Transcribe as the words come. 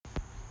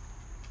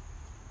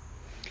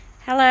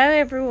Hello,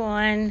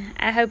 everyone.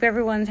 I hope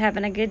everyone's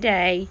having a good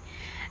day.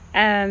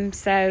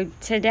 So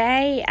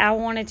today I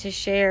wanted to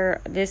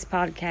share this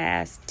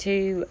podcast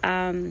to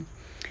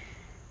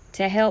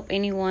help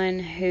anyone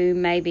who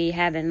may be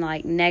having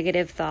like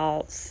negative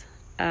thoughts.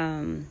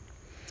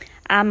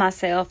 I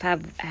myself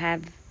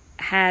have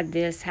had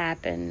this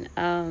happen.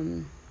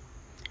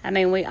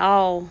 We've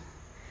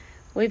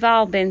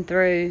all been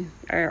through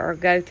or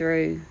go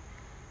through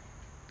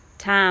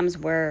times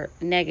where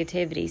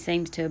negativity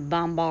seems to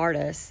bombard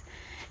us,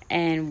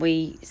 and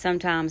we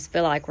sometimes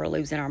feel like we're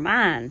losing our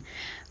mind.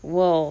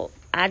 Well,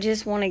 I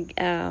just want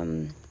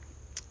to,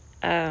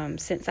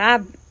 since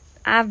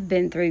I've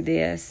been through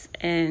this,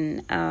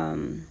 and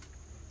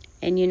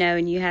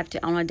you have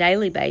to, on a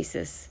daily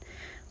basis,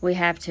 we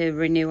have to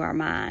renew our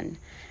mind.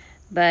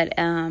 But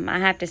I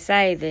have to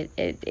say that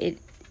it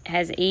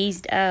has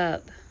eased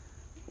up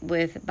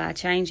by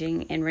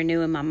changing and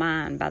renewing my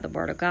mind by the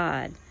Word of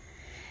God.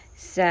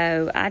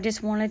 So I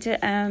just wanted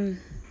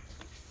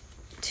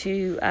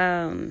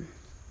to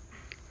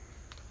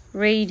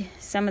read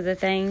some of the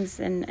things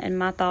and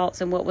my thoughts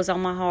and what was on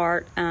my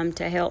heart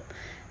to help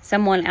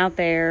someone out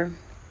there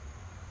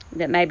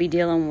that may be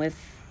dealing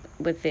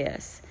with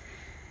this.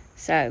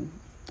 So,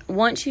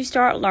 once you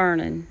start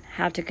learning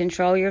how to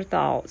control your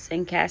thoughts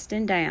and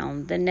casting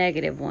down the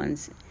negative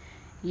ones,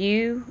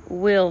 you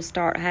will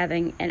start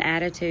having an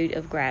attitude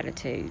of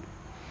gratitude.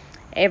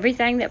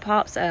 Everything that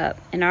pops up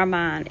in our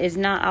mind is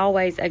not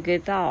always a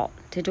good thought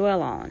to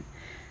dwell on.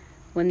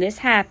 When this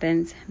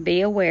happens, be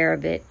aware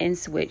of it and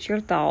switch your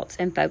thoughts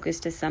and focus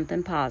to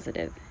something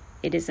positive.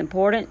 It is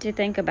important to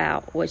think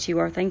about what you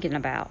are thinking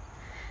about.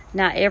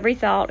 Not every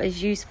thought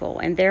is useful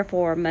and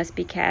therefore must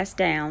be cast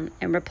down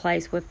and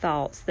replaced with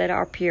thoughts that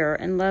are pure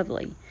and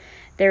lovely.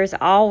 There is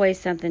always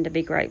something to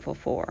be grateful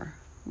for.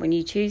 When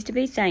you choose to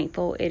be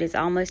thankful, it is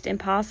almost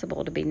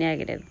impossible to be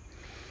negative.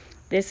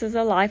 This is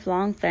a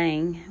lifelong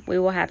thing we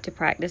will have to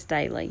practice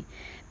daily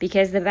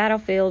because the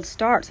battlefield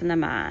starts in the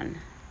mind.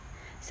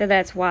 So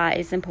that's why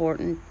it's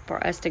important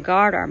for us to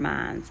guard our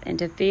minds and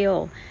to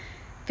fill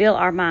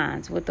our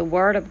minds with the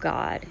Word of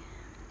God.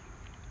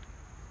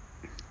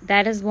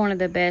 That is one of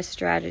the best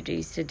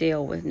strategies to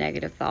deal with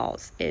negative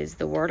thoughts is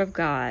the Word of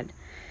God.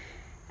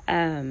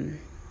 And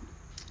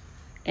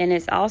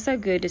it's also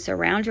good to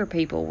surround your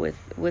people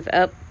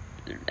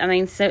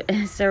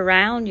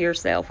surround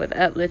yourself with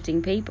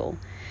uplifting people.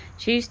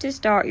 Choose to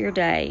start your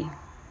day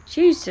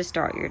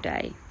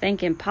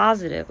thinking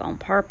positive on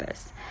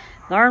purpose.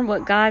 Learn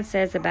what God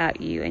says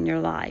about you and your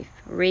life.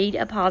 Read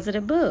a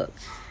positive book.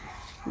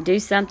 Do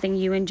something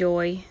you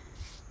enjoy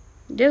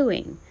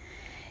doing.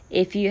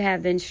 If you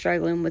have been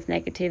struggling with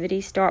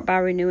negativity, start by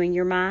renewing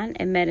your mind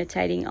and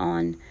meditating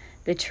on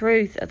the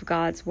truth of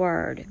God's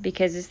Word,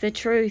 because it's the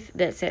truth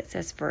that sets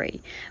us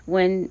free.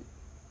 When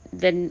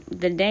the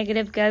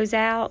negative goes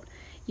out,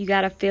 you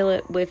got to fill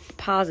it with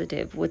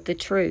positive, with the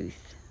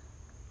truth.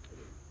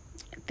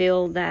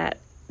 Feel that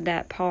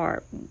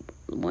part.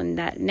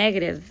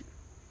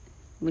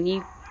 When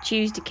you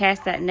choose to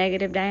cast that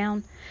negative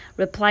down,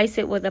 replace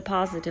it with a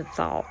positive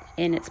thought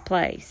in its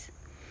place.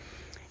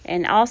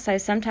 And also,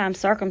 sometimes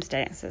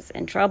circumstances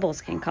and troubles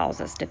can cause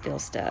us to feel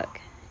stuck.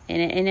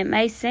 And it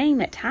may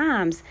seem at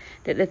times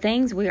that the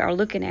things we are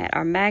looking at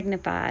are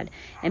magnified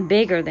and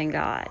bigger than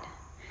God.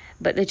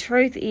 But the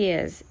truth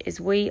is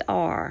we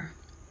are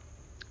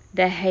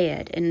the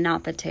head and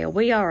not the tail.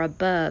 We are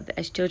above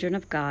as children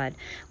of God.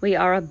 We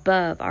are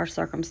above our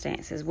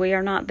circumstances. We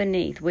are not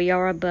beneath. We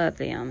are above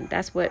them.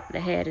 That's what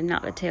the head and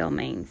not the tail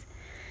means.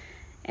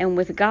 And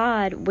with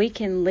God, we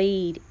can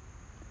lean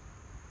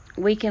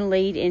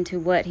into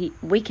what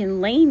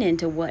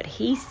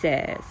He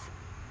says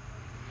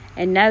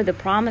and know the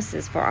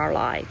promises for our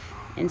life.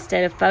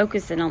 Instead of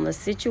focusing on the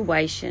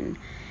situation,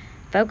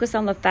 focus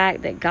on the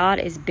fact that God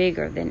is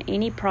bigger than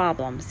any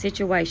problem,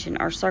 situation,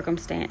 or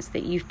circumstance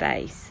that you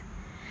face.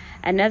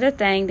 Another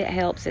thing that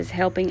helps is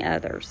helping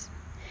others.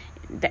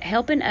 That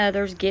helping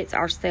others gets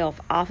ourselves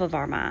off of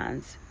our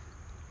minds.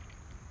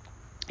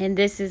 And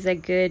this is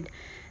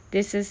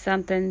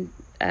something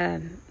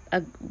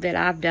that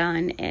I've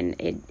done, and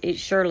it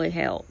surely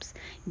helps.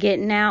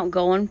 Getting out,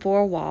 going for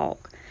a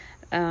walk,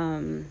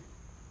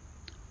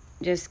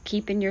 just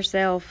keeping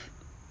yourself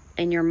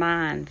and your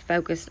mind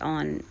focused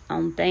on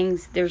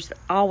things. There's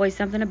always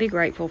something to be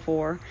grateful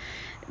for.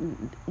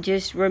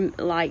 Just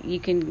you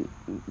can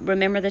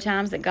remember the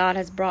times that God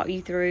has brought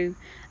you through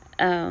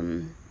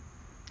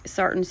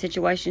certain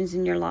situations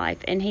in your life,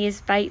 and He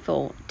is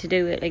faithful to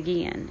do it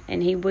again,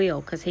 and He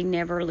will, because He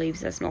never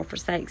leaves us nor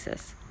forsakes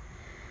us.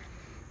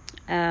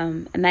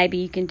 Maybe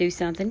you can do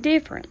something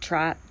different.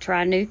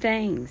 Try new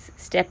things.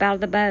 Step out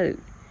of the boat.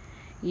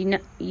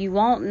 You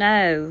won't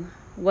know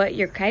what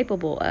you're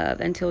capable of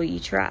until you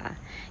try.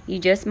 You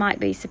just might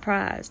be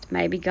surprised.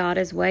 Maybe God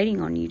is waiting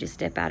on you to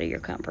step out of your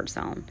comfort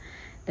zone.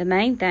 The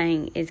main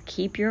thing is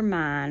keep your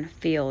mind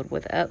filled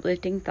with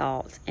uplifting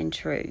thoughts and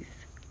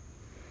truth.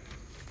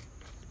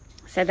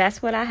 So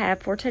that's what I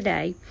have for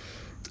today.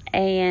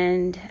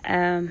 And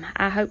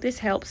I hope this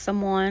helps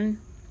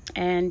someone.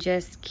 And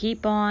just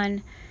keep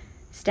on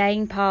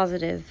staying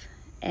positive,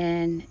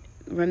 and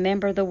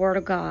remember the Word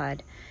of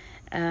God,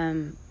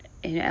 and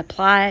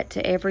apply it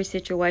to every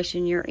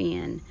situation you're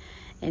in,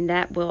 and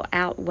that will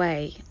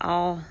outweigh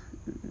all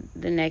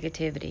the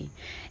negativity.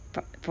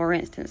 For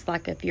instance,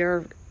 like if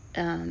you're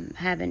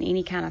having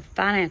any kind of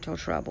financial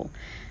trouble,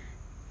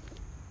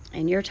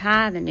 and you're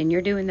tithing and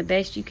you're doing the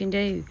best you can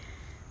do,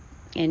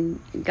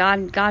 and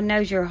God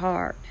knows your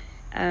heart,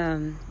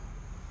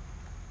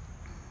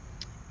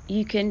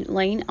 you can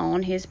lean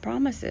on His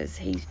promises.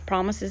 He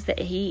promises that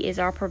He is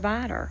our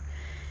provider.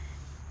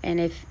 And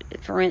if,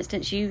 for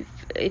instance,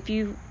 if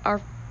you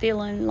are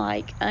feeling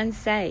like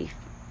unsafe,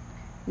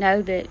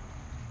 know that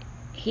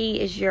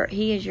He is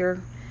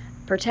your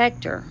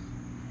protector.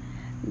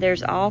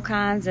 There's all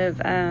kinds of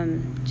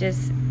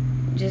just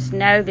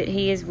know that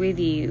He is with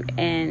you,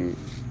 and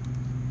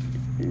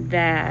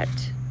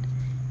that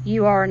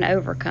you are an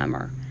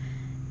overcomer,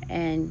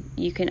 and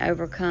you can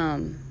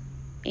overcome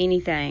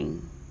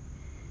anything.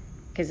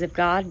 Because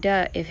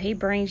if He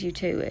brings you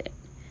to it,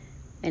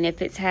 and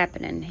if it's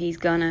happening, He's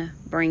gonna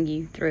bring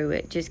you through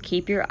it. Just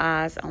keep your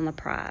eyes on the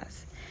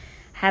prize.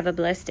 Have a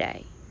blessed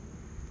day.